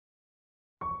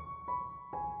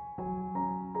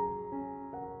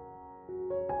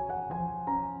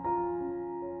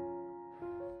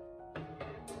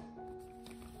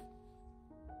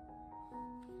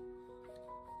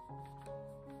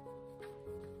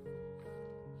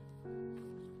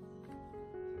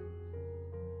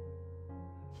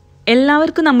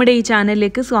എല്ലാവർക്കും നമ്മുടെ ഈ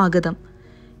ചാനലിലേക്ക് സ്വാഗതം.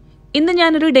 ഇന്ന്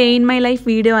ഞാനൊരു day in my life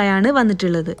video ആയാണ്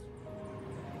വന്നിട്ടുള്ളത്.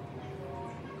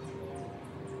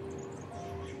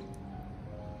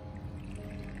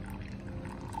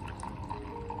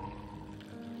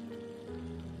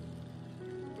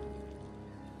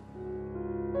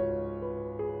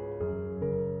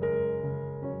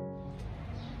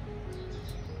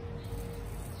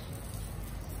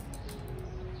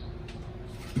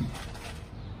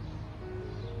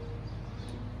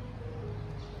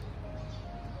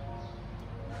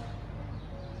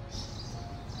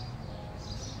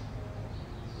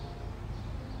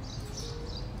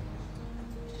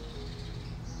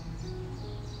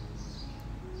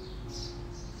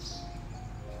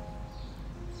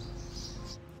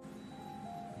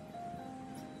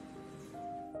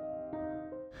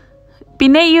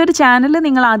 പിന്നെ ഈ ഒരു ചാനൽ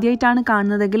നിങ്ങൾ ആദ്യമായിട്ടാണ്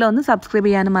കാണുന്നതെങ്കിൽ ഒന്ന് സബ്സ്ക്രൈബ്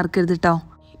ചെയ്യാനും മറക്കരുത് കേട്ടോ.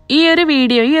 ഈ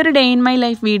ഒരു day in my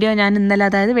life video ഞാൻ ഇന്നലെ,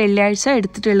 അതായത് വെള്ളിയാഴ്ച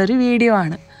എടുത്തിട്ടുള്ളൊരു വീഡിയോ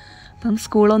ആണ്. അപ്പം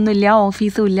സ്കൂളൊന്നുമില്ല,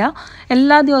 ഓഫീസും ഇല്ല,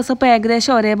 എല്ലാ ദിവസവും ഇപ്പോൾ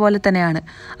ഏകദേശം ഒരേപോലെ തന്നെയാണ്.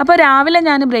 അപ്പോൾ രാവിലെ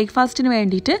ഞാൻ ബ്രേക്ക്ഫാസ്റ്റിന്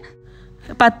വേണ്ടിയിട്ട്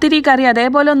പത്തിരി കറി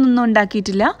അതേപോലെ ഒന്നും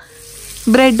ഉണ്ടാക്കിയിട്ടില്ല.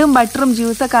 ബ്രെഡും ബട്ടറും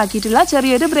ജ്യൂസൊക്കെ ആക്കിയിട്ടുള്ള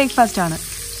ചെറിയൊരു ബ്രേക്ക്ഫാസ്റ്റാണ്.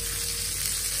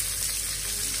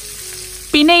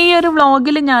 പിന്നെ ഈ ഒരു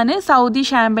വ്ളോഗിൽ ഞാൻ സൗദി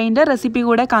ഷാമ്പയിൻ്റെ റെസിപ്പി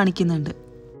കൂടെ കാണിക്കുന്നുണ്ട്.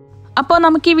 അപ്പോൾ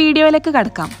നമുക്ക് ഈ വീഡിയോയിലേക്ക്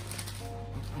കടക്കാം.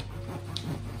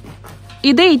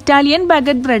 ഇത് ഇറ്റാലിയൻ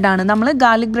ബഗറ്റ് ബ്രെഡാണ്. നമ്മൾ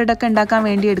ഗാർലിക് ബ്രെഡൊക്കെ ഉണ്ടാക്കാൻ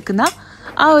വേണ്ടി എടുക്കുന്ന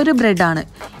ആ ഒരു ബ്രെഡാണ്.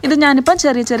 ഇത് ഞാനിപ്പോൾ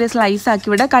ചെറിയ ചെറിയ സ്ലൈസ് ആക്കി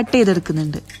ഇവിടെ കട്ട്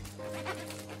ചെയ്തെടുക്കുന്നുണ്ട്.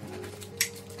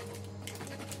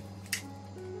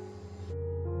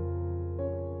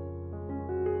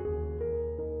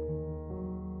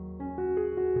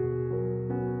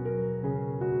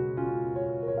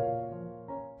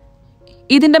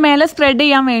 ഇതിൻ്റെ മേലെ സ്പ്രെഡ്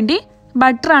ചെയ്യാൻ വേണ്ടി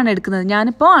ബട്ടറാണ് എടുക്കുന്നത്.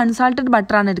 ഞാനിപ്പോൾ അൺസാൾട്ടഡ്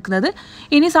ബട്ടറാണ് എടുക്കുന്നത്.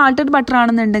 ഇനി സാൾട്ടഡ് ബട്ടർ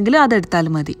ആണെന്നുണ്ടെങ്കിൽ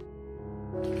അതെടുത്താലും മതി.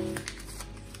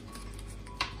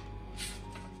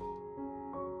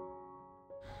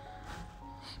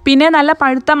 പിന്നെ നല്ല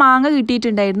പഴുത്ത മാങ്ങ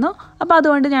കിട്ടിയിട്ടുണ്ടായിരുന്നു. അപ്പോൾ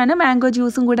അതുകൊണ്ട് ഞാൻ മാംഗോ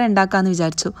ജ്യൂസും കൂടെ ഉണ്ടാക്കാമെന്ന്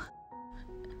വിചാരിച്ചു.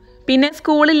 പിന്നെ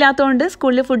സ്കൂളില്ലാത്തതുകൊണ്ട്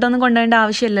സ്കൂളിൽ ഫുഡൊന്നും കൊണ്ടുപോകേണ്ട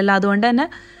ആവശ്യമില്ലല്ലോ. അതുകൊണ്ട് തന്നെ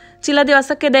ചില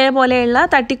ദിവസമൊക്കെ ഇതേപോലെയുള്ള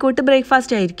തട്ടിക്കൂട്ട്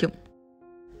ബ്രേക്ക്ഫാസ്റ്റ് ആയിരിക്കും.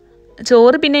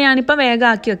 ചോറ് പിന്നെ ഞാനിപ്പോൾ വേഗം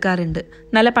ആക്കി വെക്കാറുണ്ട്.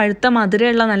 നല്ല പഴുത്ത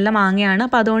മധുരമുള്ള നല്ല മാങ്ങയാണ്.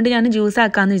 അപ്പോൾ അതുകൊണ്ട് ഞാൻ ജ്യൂസ്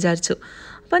ആക്കാമെന്ന് വിചാരിച്ചു.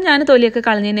 അപ്പോൾ ഞാൻ തൊലിയൊക്കെ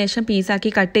കളഞ്ഞതിന് ശേഷം പീസാക്കി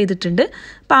കട്ട് ചെയ്തിട്ടുണ്ട്.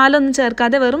 പാലൊന്നും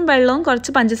ചേർക്കാതെ വെറും വെള്ളവും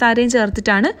കുറച്ച് പഞ്ചസാരയും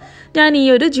ചേർത്തിട്ടാണ് ഞാൻ ഈ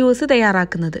ഒരു ജ്യൂസ്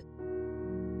തയ്യാറാക്കുന്നത്.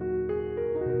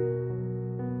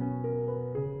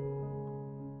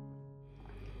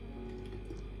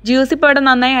 ജ്യൂസ് ഇപ്പോൾ ഇവിടെ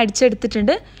നന്നായി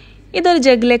അടിച്ചെടുത്തിട്ടുണ്ട്. ഇതൊരു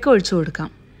ജഗ്ഗിലേക്ക് ഒഴിച്ചു കൊടുക്കാം.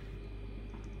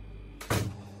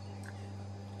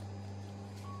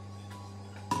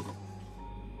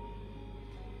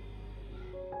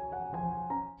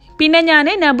 പിന്നെ ഞാൻ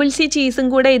നബുൾസി ചീസും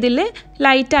കൂടെ ഇതിൽ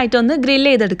ലൈറ്റായിട്ടൊന്ന് ഗ്രില്ല്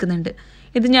ചെയ്തെടുക്കുന്നുണ്ട്.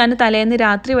 ഇത് ഞാൻ തലേന്ന്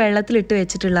രാത്രി വെള്ളത്തിലിട്ട്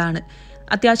വെച്ചിട്ടുള്ളതാണ്.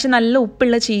 അത്യാവശ്യം നല്ല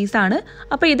ഉപ്പുള്ള ചീസാണ്.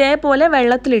 അപ്പോൾ ഇതേപോലെ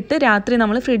വെള്ളത്തിലിട്ട് രാത്രി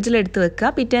നമ്മൾ ഫ്രിഡ്ജിലെടുത്ത് വെക്കുക.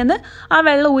 പിറ്റേന്ന് ആ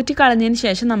വെള്ളം ഊറ്റി കളഞ്ഞതിന്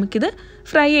ശേഷം നമുക്കിത്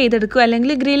ഫ്രൈ ചെയ്തെടുക്കുക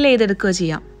അല്ലെങ്കിൽ ഗ്രില്ല് ചെയ്തെടുക്കുകയോ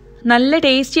ചെയ്യാം. നല്ല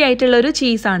ടേസ്റ്റി ആയിട്ടുള്ളൊരു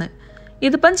ചീസാണ്.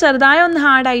 ഇതിപ്പം ചെറുതായ ഒന്ന്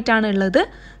ഹാർഡായിട്ടാണ് ഉള്ളത്.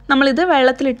 നമ്മളിത്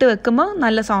വെള്ളത്തിലിട്ട് വെക്കുമ്പോൾ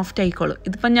നല്ല സോഫ്റ്റ് ആയിക്കോളും.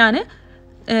 ഇതിപ്പം ഞാൻ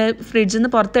ഫ്രിഡ്ജിൽ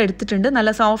നിന്ന് പുറത്ത് എടുത്തിട്ടുണ്ട്. നല്ല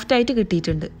സോഫ്റ്റായിട്ട്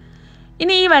കിട്ടിയിട്ടുണ്ട്.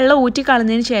 ഇനി ഈ വെള്ളം ഊറ്റി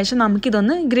കളഞ്ഞതിന് ശേഷം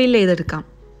നമുക്കിതൊന്ന് ഗ്രില്ല് ചെയ്തെടുക്കാം.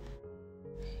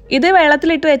 ഇത്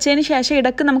വെള്ളത്തിലിട്ട് വെച്ചതിന് ശേഷം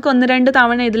ഇടയ്ക്ക് നമുക്ക് 1-2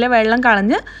 തവണ ഇതിലെ വെള്ളം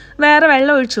കളഞ്ഞ് വേറെ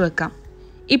വെള്ളം ഒഴിച്ചു വെക്കാം.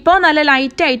 ഇപ്പോൾ നല്ല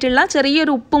ലൈറ്റായിട്ടുള്ള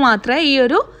ചെറിയൊരു ഉപ്പ് മാത്രമേ ഈ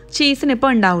ഒരു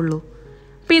ചീസിനിപ്പോൾ ഉണ്ടാവുള്ളൂ.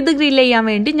 അപ്പോൾ ഇത് ഗ്രില്ല് ചെയ്യാൻ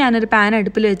വേണ്ടി ഞാനൊരു പാൻ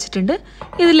അടുപ്പിൽ വെച്ചിട്ടുണ്ട്.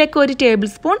 ഇതിലേക്ക് 1 ടേബിൾ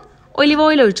സ്പൂൺ ഒലിവ്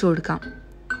ഓയിൽ ഒഴിച്ചു കൊടുക്കാം.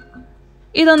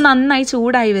 ഇതൊന്ന് നന്നായി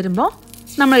ചൂടായി വരുമ്പോൾ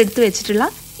നമ്മൾ എടുത്ത് വെച്ചിട്ടുള്ള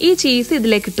ഈ ചീസ്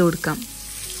ഇതിലേക്ക് ഇട്ട് കൊടുക്കാം.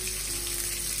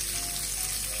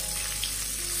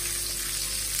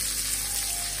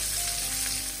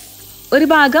 ഒരു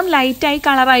ഭാഗം ലൈറ്റായി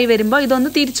കളറായി വരുമ്പോൾ ഇതൊന്ന്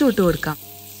തിരിച്ചു വിട്ട് കൊടുക്കാം.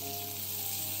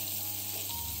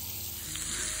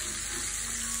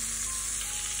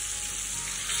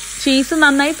 ചീസ്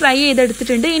നന്നായി ഫ്രൈ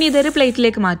ചെയ്തെടുത്തിട്ടുണ്ട്. ഇനി ഇതൊരു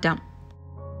പ്ലേറ്റിലേക്ക് മാറ്റാം.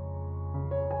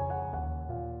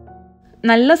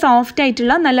 നല്ല സോഫ്റ്റ്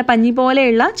ആയിട്ടുള്ള നല്ല പഞ്ഞി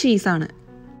പോലെയുള്ള ചീസാണ്.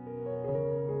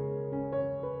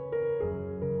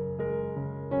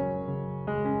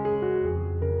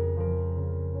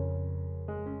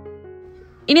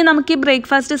 ഇനി നമുക്ക് ഈ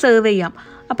ബ്രേക്ക്ഫാസ്റ്റ് സെർവ് ചെയ്യാം.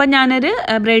 അപ്പം ഞാനൊരു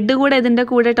ബ്രെഡ് കൂടെ ഇതിൻ്റെ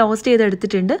കൂടെ ടോസ്റ്റ്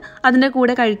ചെയ്തെടുത്തിട്ടുണ്ട്. അതിൻ്റെ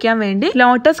കൂടെ കഴിക്കാൻ വേണ്ടി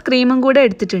ലോട്ടസ് ക്രീമും കൂടെ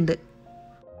എടുത്തിട്ടുണ്ട്.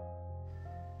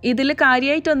 ഇതിൽ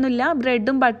കാര്യമായിട്ടൊന്നുമില്ല,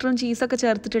 ബ്രെഡും ബട്ടറും ചീസൊക്കെ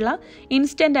ചേർത്തിട്ടുള്ള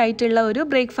ഇൻസ്റ്റൻ്റ് ആയിട്ടുള്ള ഒരു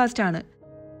ബ്രേക്ക്ഫാസ്റ്റ് ആണ്.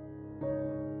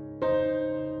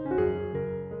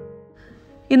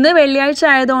 ഇന്ന് വെള്ളിയാഴ്ച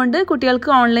ആയതുകൊണ്ട് കുട്ടികൾക്ക്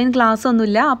ഓൺലൈൻ ക്ലാസ്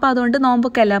ഒന്നുമില്ല. അപ്പോൾ അതുകൊണ്ട്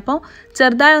നോമ്പൊക്കെ അല്ല, അപ്പോൾ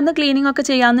ചെറുതായി ഒന്ന് ക്ലീനിങ് ഒക്കെ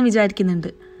ചെയ്യാമെന്ന് വിചാരിക്കുന്നുണ്ട്.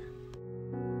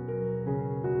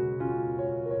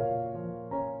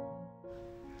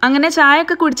 അങ്ങനെ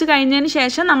ചായയൊക്കെ കുടിച്ച് കഴിഞ്ഞതിന്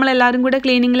ശേഷം നമ്മളെല്ലാവരും കൂടെ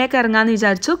ക്ലീനിങ്ങിലേക്ക് ഇറങ്ങാമെന്ന്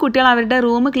വിചാരിച്ചു. കുട്ടികൾ അവരുടെ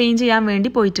റൂം ക്ലീൻ ചെയ്യാൻ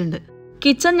വേണ്ടി പോയിട്ടുണ്ട്.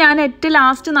 കിച്ചൺ ഞാൻ ഏറ്റവും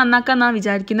ലാസ്റ്റ് നന്നാക്കാമെന്നാണ്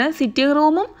വിചാരിക്കുന്നത്. സിറ്റിംഗ്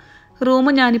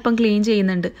റൂമും ഞാനിപ്പം ക്ലീൻ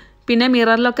ചെയ്യുന്നുണ്ട്. പിന്നെ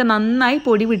മിററിലൊക്കെ നന്നായി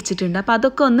പൊടി പിടിച്ചിട്ടുണ്ട്. അപ്പോൾ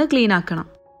അതൊക്കെ ഒന്ന് ക്ലീൻ ആക്കണം.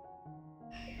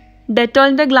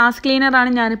 ഡെറ്റോളിൻ്റെ ഗ്ലാസ്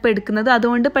ക്ലീനറാണ് ഞാനിപ്പോൾ എടുക്കുന്നത്.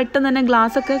 അതുകൊണ്ട് പെട്ടെന്ന് തന്നെ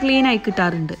ഗ്ലാസ്സൊക്കെ ക്ലീൻ ആയി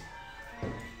കിട്ടാറുണ്ട്.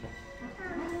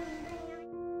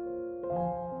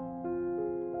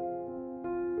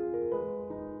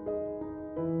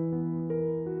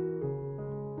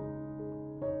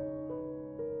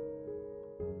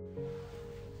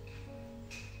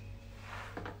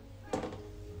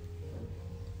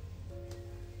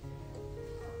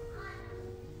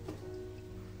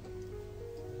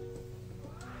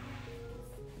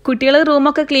 കുട്ടികൾ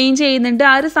റൂമൊക്കെ ക്ലീൻ ചെയ്യുന്നുണ്ട്.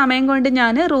 ആ ഒരു സമയം കൊണ്ട്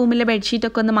ഞാൻ റൂമിലെ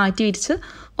ബെഡ്ഷീറ്റൊക്കെ ഒന്ന് മാറ്റി വിരിച്ച്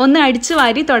ഒന്ന് അടിച്ച്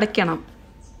വാരി തുടയ്ക്കണം.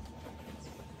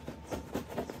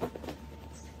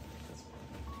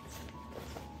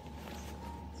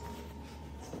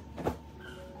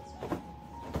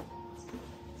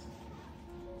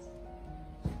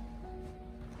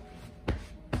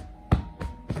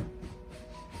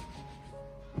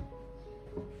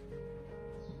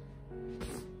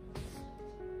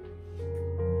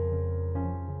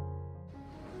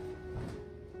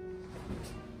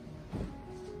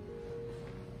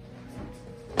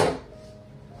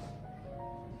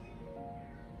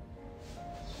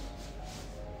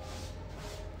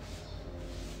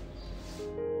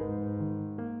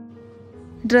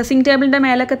 ഡ്രസ്സിംഗ് ടേബിളിൻ്റെ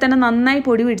മേലൊക്കെ തന്നെ നന്നായി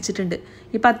പൊടി പിടിച്ചിട്ടുണ്ട്.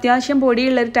 ഇപ്പം അത്യാവശ്യം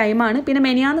പൊടിയുള്ളൊരു ടൈമാണ്. പിന്നെ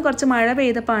മെനിയാന്ന് കുറച്ച് മഴ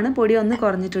പെയ്തപ്പോഴാണ് പൊടി ഒന്ന്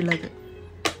കുറഞ്ഞിട്ടുള്ളത്.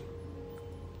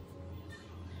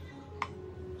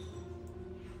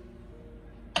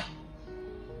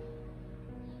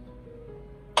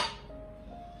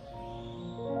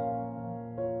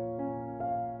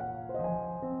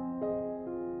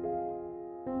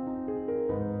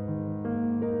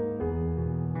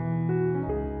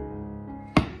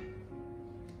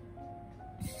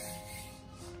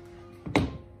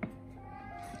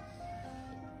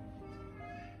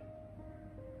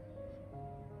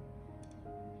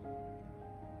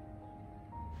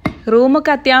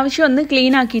 റൂമൊക്കെ അത്യാവശ്യം ഒന്ന്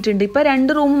ക്ലീൻ ആക്കിയിട്ടുണ്ട്. ഇപ്പോൾ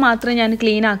 2 റൂം മാത്രമേ ഞാൻ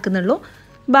ക്ലീൻ ആക്കുന്നുള്ളൂ.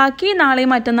 ബാക്കി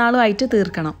നാളെയും മറ്റന്നാളും ആയിട്ട്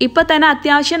തീർക്കണം. ഇപ്പോൾ തന്നെ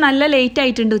അത്യാവശ്യം നല്ല ലേറ്റ്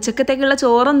ആയിട്ടുണ്ട്. ഉച്ചക്കത്തേക്കുള്ള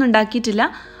ചോറൊന്നും ഉണ്ടാക്കിയിട്ടില്ല.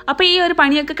 അപ്പോൾ ഈ ഒരു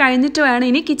പണിയൊക്കെ കഴിഞ്ഞിട്ട് വേണം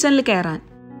ഇനി കിച്ചണിൽ കയറാൻ.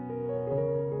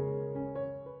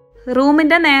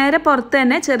 റൂമിൻ്റെ നേരെ പുറത്ത്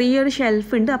തന്നെ ചെറിയൊരു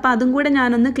ഷെൽഫ് ഉണ്ട്. അപ്പോൾ അതും കൂടെ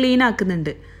ഞാനൊന്ന് ക്ലീൻ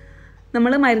ആക്കുന്നുണ്ട്.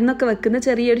 നമ്മൾ മരുന്നൊക്കെ വെക്കുന്ന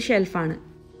ചെറിയൊരു ഷെൽഫാണ്.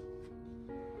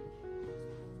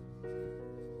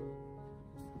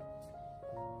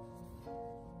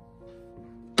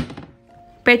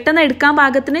 പെട്ടെന്ന് എടുക്കാൻ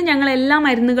പാകത്തിന് ഞങ്ങൾ എല്ലാ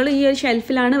മരുന്നുകളും ഈ ഒരു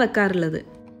ഷെൽഫിലാണ് വെക്കാറുള്ളത്.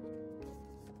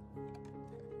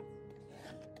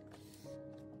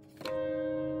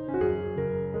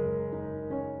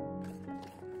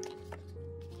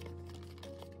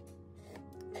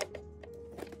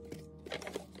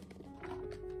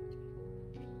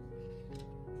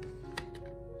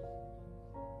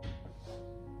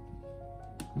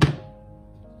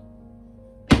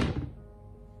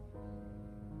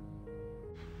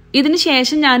 ഇതിന്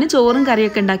ശേഷം ഞാൻ ചോറും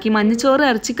കറിയൊക്കെ ഉണ്ടാക്കി. മഞ്ഞച്ചോറ്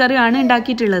ഇറച്ചിക്കറിയാണ്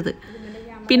ഉണ്ടാക്കിയിട്ടുള്ളത്.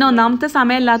 പിന്നെ ഒന്നാമത്തെ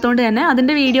സമയം അല്ലാത്തതുകൊണ്ട് തന്നെ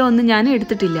അതിൻ്റെ വീഡിയോ ഒന്നും ഞാൻ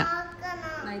എടുത്തിട്ടില്ല.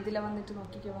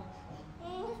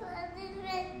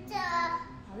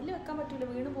 അതിൽ വെക്കാൻ പറ്റൂല,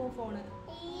 വീണ് പോകും ഫോണ്.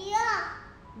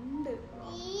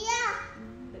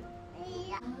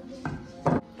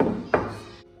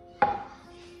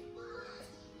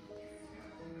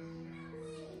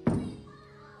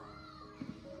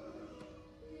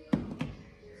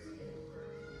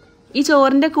 ഈ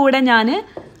ചോറിൻ്റെ കൂടെ ഞാൻ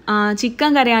ചിക്കൻ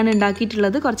കറിയാണ്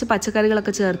ഉണ്ടാക്കിയിട്ടുള്ളത്. കുറച്ച്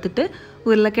പച്ചക്കറികളൊക്കെ ചേർത്തിട്ട്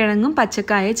ഉരുളക്കിഴങ്ങും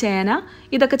പച്ചക്കായ ചേന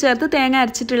ഇതൊക്കെ ചേർത്ത് തേങ്ങ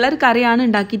അരച്ചിട്ടുള്ള ഒരു കറിയാണ്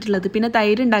ഉണ്ടാക്കിയിട്ടുള്ളത്. പിന്നെ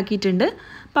തൈര് ഉണ്ടാക്കിയിട്ടുണ്ട്,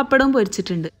 പപ്പടവും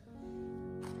പൊരിച്ചിട്ടുണ്ട്.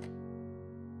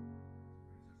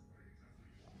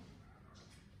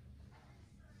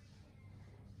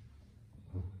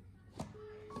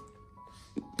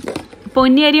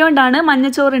 പൊന്നിയരി കൊണ്ടാണ്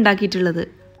മഞ്ഞച്ചോറ് ഉണ്ടാക്കിയിട്ടുള്ളത്.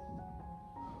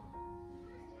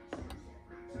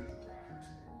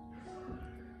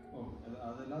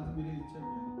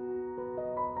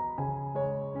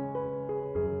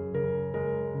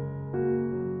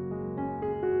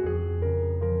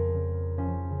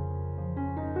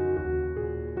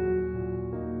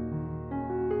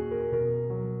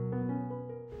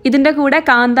 ഇതിൻ്റെ കൂടെ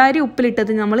കാന്താരി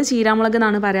ഉപ്പിലിട്ടത്, നമ്മൾ ചീരാമുളക്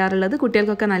എന്നാണ് പറയാറുള്ളത്,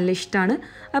 കുട്ടികൾക്കൊക്കെ നല്ല ഇഷ്ടമാണ്.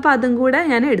 അപ്പോൾ അതും കൂടെ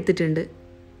ഞാൻ എടുത്തിട്ടുണ്ട്.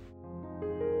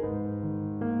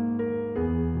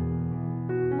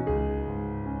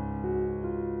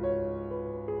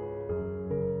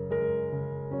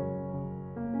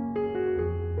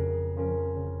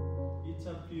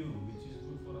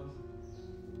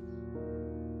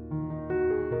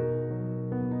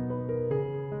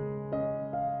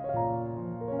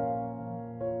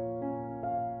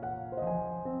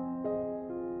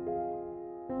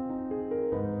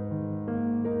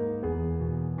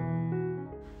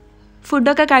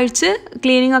 ഫുഡൊക്കെ കഴിച്ച്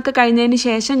ക്ലീനിങ് ഒക്കെ കഴിഞ്ഞതിന്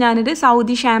ശേഷം ഞാനൊരു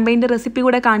സൗദി ഷാമ്പയിൻ്റെ റെസിപ്പി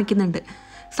കൂടെ കാണിക്കുന്നുണ്ട്.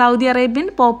 സൗദി അറേബ്യൻ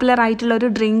പോപ്പുലർ ആയിട്ടുള്ളൊരു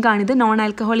ഡ്രിങ്കാണിത്. നോൺ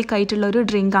ആൽക്കഹോളിക് ആയിട്ടുള്ളൊരു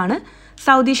ഡ്രിങ്കാണ്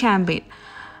സൗദി ഷാമ്പയിൻ.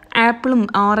 ആപ്പിളും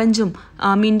ഓറഞ്ചും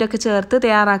മിൻറ്റൊക്കെ ചേർത്ത്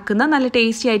തയ്യാറാക്കുന്ന നല്ല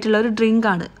ടേസ്റ്റി ആയിട്ടുള്ളൊരു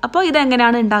ഡ്രിങ്കാണ്. അപ്പോൾ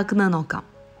ഇതെങ്ങനെയാണ് ഉണ്ടാക്കുന്നത് നോക്കാം.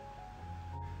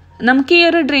 നമുക്ക് ഈ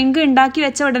ഒരു ഡ്രിങ്ക് ഉണ്ടാക്കി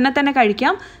വെച്ച ഉടനെ തന്നെ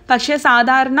കഴിക്കാം. പക്ഷേ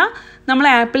സാധാരണ നമ്മൾ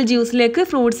ആപ്പിൾ ജ്യൂസിലേക്ക്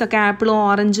ഫ്രൂട്ട്സൊക്കെ ആപ്പിളും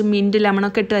ഓറഞ്ചും മിൻറ്റ്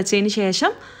ലെമണൊക്കെ ഇട്ട് വെച്ചതിന്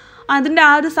ശേഷം അതിൻ്റെ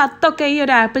ആ ഒരു സത്തൊക്കെ ഈ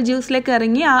ഒരു ആപ്പിൾ ജ്യൂസിലേക്ക്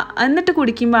ഇറങ്ങി എന്നിട്ട്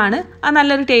കുടിക്കുമ്പോഴാണ് ആ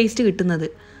നല്ലൊരു ടേസ്റ്റ് കിട്ടുന്നത്.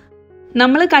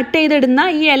 നമ്മൾ കട്ട് ചെയ്തിടുന്ന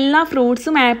ഈ എല്ലാ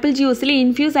ഫ്രൂട്ട്സും ആപ്പിൾ ജ്യൂസിൽ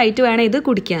ഇൻഫ്യൂസ് ആയിട്ട് വേണം ഇത്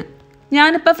കുടിക്കാൻ.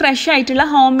 ഞാനിപ്പോൾ ഫ്രഷ് ആയിട്ടുള്ള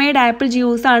ഹോം മെയ്ഡ് ആപ്പിൾ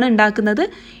ജ്യൂസാണ് ഉണ്ടാക്കുന്നത്.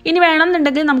 ഇനി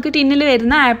വേണമെന്നുണ്ടെങ്കിൽ നമുക്ക് ടിന്നിൽ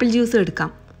വരുന്ന ആപ്പിൾ ജ്യൂസ്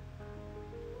എടുക്കാം.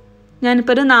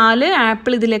 ഞാനിപ്പോൾ ഒരു 4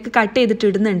 ആപ്പിൾ ഇതിലേക്ക് കട്ട് ചെയ്തിട്ട്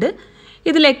ഇടുന്നുണ്ട്.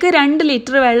 ഇതിലേക്ക് 2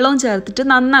 ലിറ്റർ വെള്ളവും ചേർത്തിട്ട്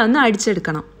നന്നായി ഒന്ന്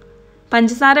അടിച്ചെടുക്കണം.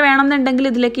 പഞ്ചസാര വേണമെന്നുണ്ടെങ്കിൽ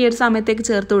ഇതിലേക്ക് ഈ ഒരു സമയത്തേക്ക്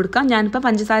ചേർത്ത് കൊടുക്കാം. ഞാനിപ്പോൾ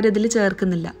പഞ്ചസാര ഇതിൽ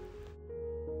ചേർക്കുന്നില്ല.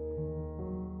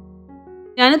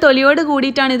 ഞാൻ തൊലിയോട്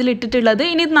കൂടിയിട്ടാണ് ഇതിൽ ഇട്ടിട്ടുള്ളത്.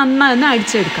 ഇനി ഇത് നന്നായി ഒന്ന്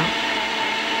അടിച്ചെടുക്കാം.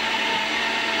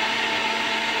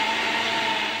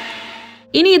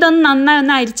 ഇനി ഇതൊന്ന് നന്നായി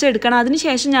ഒന്ന് അരിച്ചെടുക്കണം.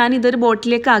 അതിനുശേഷം ഞാൻ ഇതൊരു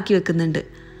ബോട്ടിലേക്ക് ആക്കി വെക്കുന്നുണ്ട്.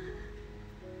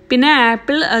 പിന്നെ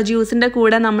ആപ്പിൾ ജ്യൂസിൻ്റെ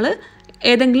കൂടെ നമ്മൾ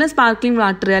ഏതെങ്കിലും സ്പാർക്ക്ലിംഗ്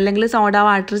വാട്ടർ അല്ലെങ്കിൽ സോഡ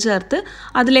വാട്ടർ ചേർത്ത്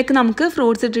അതിലേക്ക് നമുക്ക്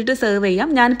ഫ്രൂട്ട്സ് ഇട്ടിട്ട് സെർവ് ചെയ്യാം.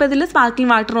 ഞാനിപ്പോൾ ഇതിൽ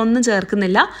സ്പാർക്ക്ലിംഗ് വാട്ടർ ഒന്നും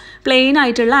ചേർക്കുന്നില്ല. പ്ലെയിൻ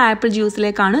ആയിട്ടുള്ള ആപ്പിൾ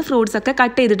ജ്യൂസിലേക്കാണ് ഫ്രൂട്ട്സൊക്കെ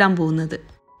കട്ട് ചെയ്തിടാൻ പോകുന്നത്.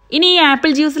 ഇനി ഈ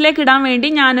ആപ്പിൾ ജ്യൂസിലേക്ക് ഇടാൻ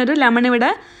വേണ്ടി ഞാനൊരു ലെമൺ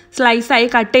ഇവിടെ സ്ലൈസായി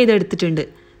കട്ട് ചെയ്തെടുത്തിട്ടുണ്ട്.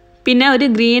 പിന്നെ ഒരു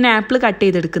ഗ്രീൻ ആപ്പിൾ കട്ട്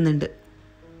ചെയ്തെടുക്കുന്നുണ്ട്.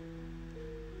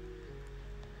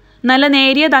 നല്ല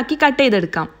നേരിയതാക്കി കട്ട്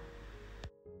ചെയ്തെടുക്കാം.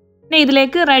 പിന്നെ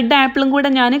ഇതിലേക്ക് റെഡ് ആപ്പിളും കൂടെ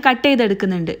ഞാൻ കട്ട്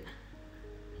ചെയ്തെടുക്കുന്നുണ്ട്.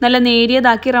 നല്ല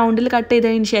നേരിയതാക്കി റൗണ്ടിൽ കട്ട്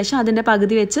ചെയ്തതിന് ശേഷം അതിൻ്റെ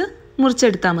പകുതി വെച്ച്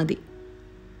മുറിച്ചെടുത്താൽ മതി.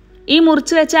 ഈ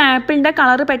മുറിച്ച് വെച്ച ആപ്പിളിൻ്റെ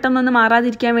കളറ് പെട്ടെന്നൊന്ന്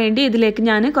മാറാതിരിക്കാൻ വേണ്ടി ഇതിലേക്ക്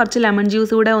ഞാൻ കുറച്ച് ലെമൺ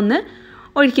ജ്യൂസ് കൂടെ ഒന്ന്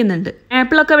ഒഴിക്കുന്നുണ്ട്.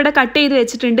 ആപ്പിളൊക്കെ ഇവിടെ കട്ട് ചെയ്ത്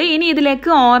വെച്ചിട്ടുണ്ട്. ഇനി ഇതിലേക്ക്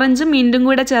ഓറഞ്ചും മിൻറ്റും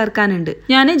കൂടെ ചേർക്കാനുണ്ട്.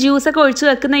 ഞാൻ ജ്യൂസൊക്കെ ഒഴിച്ച്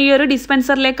വെക്കുന്ന ഈ ഒരു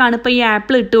ഡിസ്പെൻസറിലേക്കാണ് ഇപ്പോൾ ഈ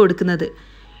ആപ്പിൾ ഇട്ട് കൊടുക്കുന്നത്.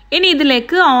 ഇനി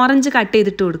ഇതിലേക്ക് ഓറഞ്ച് കട്ട്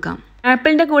ചെയ്തിട്ട് കൊടുക്കാം.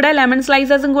 ആപ്പിളിൻ്റെ കൂടെ ലെമൺ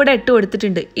സ്ലൈസസും കൂടെ ഇട്ട്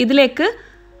കൊടുത്തിട്ടുണ്ട്. ഇതിലേക്ക്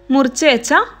മുറിച്ച്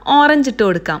വെച്ച ഓറഞ്ച് ഇട്ട്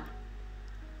കൊടുക്കാം.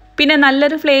 പിന്നെ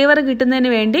നല്ലൊരു ഫ്ലേവർ കിട്ടുന്നതിന്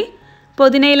വേണ്ടി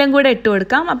പുതിനയിലും കൂടെ ഇട്ട്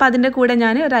കൊടുക്കാം. അപ്പോൾ അതിൻ്റെ കൂടെ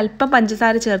ഞാൻ ഒരല്പം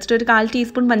പഞ്ചസാര ചേർത്തിട്ട് ഒരു 1/4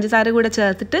 ടീസ്പൂൺ പഞ്ചസാര കൂടെ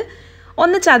ചേർത്തിട്ട്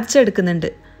ഒന്ന് ചതച്ചെടുക്കുന്നുണ്ട്.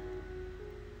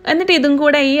 എന്നിട്ട് ഇതും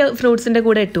കൂടെ ഈ ഫ്രൂട്ട്സിൻ്റെ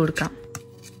കൂടെ ഇട്ട് കൊടുക്കാം.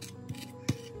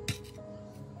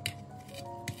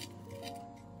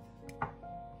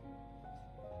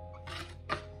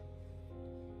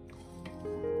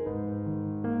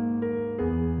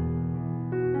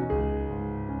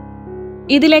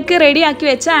 ഇതിലേക്ക് റെഡിയാക്കി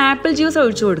വെച്ച ആപ്പിൾ ജ്യൂസ്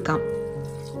ഒഴിച്ചു കൊടുക്കാം.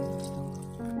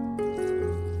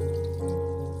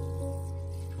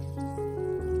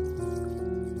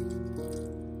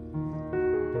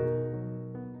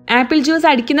 ആപ്പിൾ ജ്യൂസ്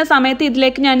അടിക്കുന്ന സമയത്ത്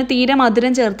ഇതിലേക്ക് ഞാൻ തീരെ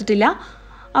മധുരം ചേർത്തിട്ടില്ല.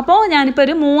 അപ്പോൾ ഞാനിപ്പോൾ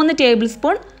ഒരു 3 ടേബിൾ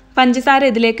സ്പൂൺ പഞ്ചസാര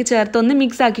ഇതിലേക്ക് ചേർത്തൊന്ന്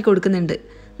മിക്സ് ആക്കി കൊടുക്കുന്നുണ്ട്.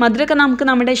 മധുരമൊക്കെ നമുക്ക്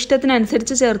നമ്മുടെ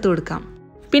ഇഷ്ടത്തിനനുസരിച്ച് ചേർത്ത് കൊടുക്കാം.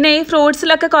 പിന്നെ ഈ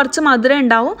ഫ്രൂട്ട്സിലൊക്കെ കുറച്ച് മധുരം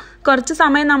ഉണ്ടാവും. കുറച്ച്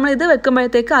സമയം നമ്മൾ ഇത്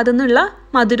വെക്കുമ്പോഴത്തേക്ക് അതിൽ നിന്നുള്ള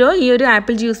മധുരവും ഈ ഒരു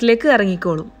ആപ്പിൾ ജ്യൂസിലേക്ക്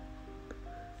ഇറങ്ങിക്കോളും.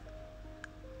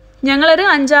 ഞങ്ങളൊരു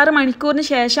 5-6 മണിക്കൂറിന്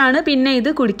ശേഷമാണ് പിന്നെ ഇത്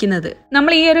കുടിക്കുന്നത്.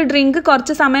 നമ്മൾ ഈ ഒരു ഡ്രിങ്ക്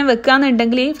കുറച്ച് സമയം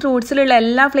വെക്കുകയെന്നുണ്ടെങ്കിൽ ഈ ഫ്രൂട്ട്സിലുള്ള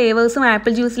എല്ലാ ഫ്ലേവേഴ്സും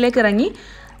ആപ്പിൾ ജ്യൂസിലേക്ക് ഇറങ്ങി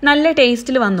നല്ല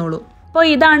ടേസ്റ്റിൽ വന്നോളൂ. അപ്പോൾ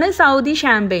ഇതാണ് സൗദി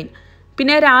ഷാമ്പയിൻ.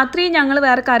 പിന്നെ രാത്രി ഞങ്ങൾ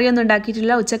വേറെ കറിയൊന്നും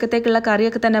ഉണ്ടാക്കിയിട്ടില്ല. ഉച്ചക്കത്തേക്കുള്ള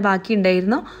കറിയൊക്കെ തന്നെ ബാക്കി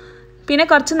ഉണ്ടായിരുന്നു. പിന്നെ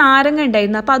കുറച്ച് നാരങ്ങ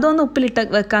ഉണ്ടായിരുന്നു. അപ്പോൾ അതൊന്ന് ഉപ്പിലിട്ട്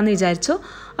വെക്കാമെന്ന് വിചാരിച്ചു.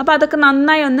 അപ്പോൾ അതൊക്കെ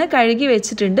നന്നായി ഒന്ന് കഴുകി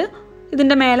വെച്ചിട്ടുണ്ട്.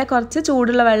 ഇതിൻ്റെ മേലെ കുറച്ച്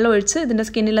ചൂടുള്ള വെള്ളം ഒഴിച്ച് ഇതിൻ്റെ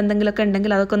സ്കിന്നിൽ എന്തെങ്കിലുമൊക്കെ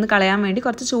ഉണ്ടെങ്കിൽ അതൊക്കെ ഒന്ന് കളയാൻ വേണ്ടി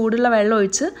കുറച്ച് ചൂടുള്ള വെള്ളം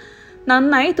ഒഴിച്ച്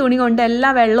നന്നായി തുണി കൊണ്ട്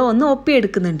എല്ലാ വെള്ളവും ഒന്ന്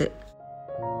ഒപ്പിയെടുക്കുന്നുണ്ട്.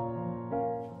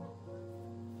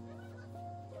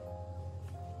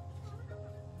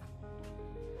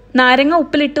 നാരങ്ങ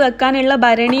ഉപ്പിലിട്ട് വെക്കാനുള്ള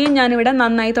ഭരണിയും ഞാനിവിടെ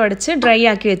നന്നായി തുടച്ച് ഡ്രൈ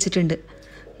ആക്കി വെച്ചിട്ടുണ്ട്.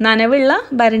 നനവുള്ള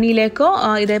ഭരണിയിലേക്കോ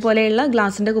ഇതേപോലെയുള്ള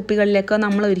ഗ്ലാസിൻ്റെ കുപ്പികളിലേക്കോ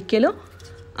നമ്മൾ ഒരിക്കലും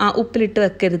ഉപ്പിലിട്ട്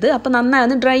വെക്കരുത്. അപ്പോൾ നന്നായി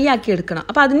ഒന്ന് ഡ്രൈ ആക്കി എടുക്കണം.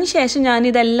 അപ്പോൾ അതിന് ശേഷം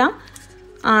ഞാനിതെല്ലാം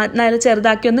നല്ല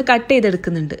ചെറുതാക്കി ഒന്ന് കട്ട്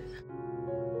ചെയ്തെടുക്കുന്നുണ്ട്.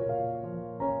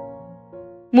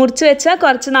 മുറിച്ച് വെച്ച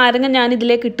കുറച്ച് നാരങ്ങ ഞാൻ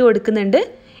ഇതിലേക്ക് ഇട്ട് കൊടുക്കുന്നുണ്ട്.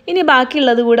 ഇനി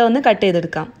ബാക്കിയുള്ളത് കൂടെ ഒന്ന് കട്ട്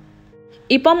ചെയ്തെടുക്കാം.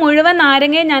 ഇപ്പം മുഴുവൻ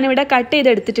നാരങ്ങയെ ഞാനിവിടെ കട്ട്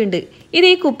ചെയ്തെടുത്തിട്ടുണ്ട്. ഇത്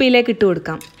ഈ കുപ്പിയിലേക്ക് ഇട്ട്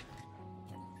കൊടുക്കാം.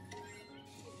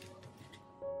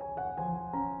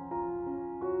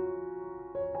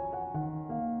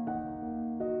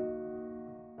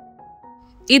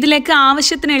 ഇതിലേക്ക്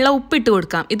ആവശ്യത്തിനുള്ള ഉപ്പിട്ട്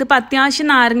കൊടുക്കാം. ഇതിപ്പോൾ അത്യാവശ്യം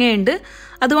നാരങ്ങയുണ്ട്,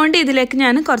 അതുകൊണ്ട് ഇതിലേക്ക്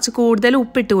ഞാൻ കുറച്ച് കൂടുതൽ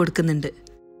ഉപ്പിട്ട് കൊടുക്കുന്നുണ്ട്.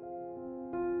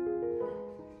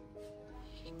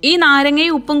 ഈ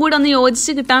നാരങ്ങയും ഉപ്പും കൂടെ ഒന്ന്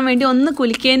യോജിച്ച് കിട്ടാൻ വേണ്ടി ഒന്ന്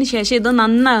കുലുക്കിയതിന് ശേഷം ഇത്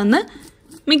നന്നായി ഒന്ന്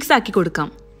മിക്സ് ആക്കി കൊടുക്കാം.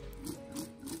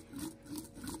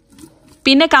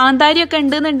 പിന്നെ കാന്താരിയൊക്കെ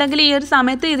ഉണ്ടെന്നുണ്ടെങ്കിൽ ഈ ഒരു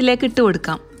സമയത്ത് ഇതിലേക്ക് ഇട്ട്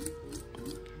കൊടുക്കാം.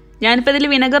 ഞാനിപ്പോൾ ഇതിൽ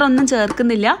വിനെഗർ ഒന്നും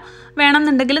ചേർക്കുന്നില്ല.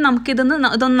 വേണമെന്നുണ്ടെങ്കിൽ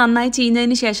ഇതൊന്ന് നന്നായി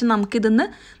ചീഞ്ഞതിന് ശേഷം നമുക്കിതൊന്ന്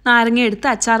നാരങ്ങ എടുത്ത്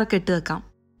അച്ചാറൊക്കെ ഇട്ട് വെക്കാം.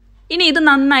 ഇനി ഇത്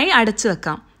നന്നായി അടച്ചു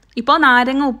വെക്കാം. ഇപ്പോൾ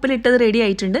നാരങ്ങ ഉപ്പിലിട്ടത് റെഡി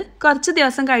ആയിട്ടുണ്ട്. കുറച്ച്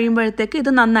ദിവസം കഴിയുമ്പോഴത്തേക്ക്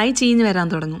ഇത് നന്നായി ചീഞ്ഞ് വരാൻ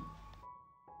തുടങ്ങും.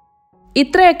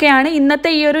 ഇത്രയൊക്കെയാണ് ഇന്നത്തെ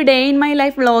ഈ ഒരു ഡേ ഇൻ മൈ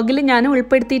ലൈഫ് വ്ളോഗിൽ ഞാൻ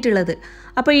ഉൾപ്പെടുത്തിയിട്ടുള്ളത്.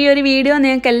 അപ്പോൾ ഈ ഒരു വീഡിയോ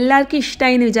നിങ്ങൾക്ക് എല്ലാവർക്കും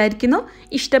ഇഷ്ടമായി എന്ന് വിചാരിക്കുന്നു.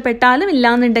 ഇഷ്ടപ്പെട്ടാലും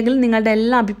ഇല്ലാന്നുണ്ടെങ്കിൽ നിങ്ങളുടെ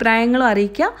എല്ലാ അഭിപ്രായങ്ങളും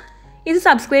അറിയിക്കുക. ഇത്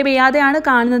സബ്സ്ക്രൈബ് ചെയ്യാതെയാണ്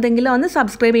കാണുന്നതെങ്കിൽ ഒന്ന്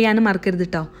സബ്സ്ക്രൈബ് ചെയ്യാനും മറക്കരുത്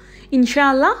കേട്ടോ. ഇൻഷാ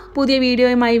അല്ലാഹ് പുതിയ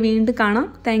വീഡിയോയുമായി വീണ്ടും കാണാം.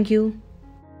 താങ്ക്